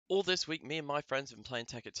All this week, me and my friends have been playing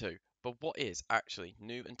Tekkit 2, but what is actually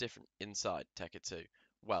new and different inside Tekkit 2?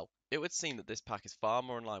 Well, it would seem that this pack is far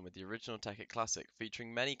more in line with the original Tekkit Classic,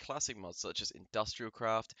 featuring many classic mods such as Industrial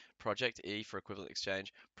Craft, Project E for Equivalent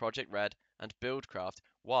Exchange, Project Red, and Buildcraft,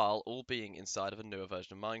 while all being inside of a newer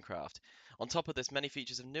version of Minecraft. On top of this, many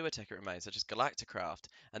features of newer Tekkit remain, such as Galacticraft,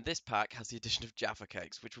 and this pack has the addition of Jaffa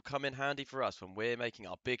Cakes, which will come in handy for us when we're making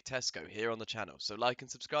our big Tesco here on the channel, so like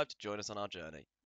and subscribe to join us on our journey.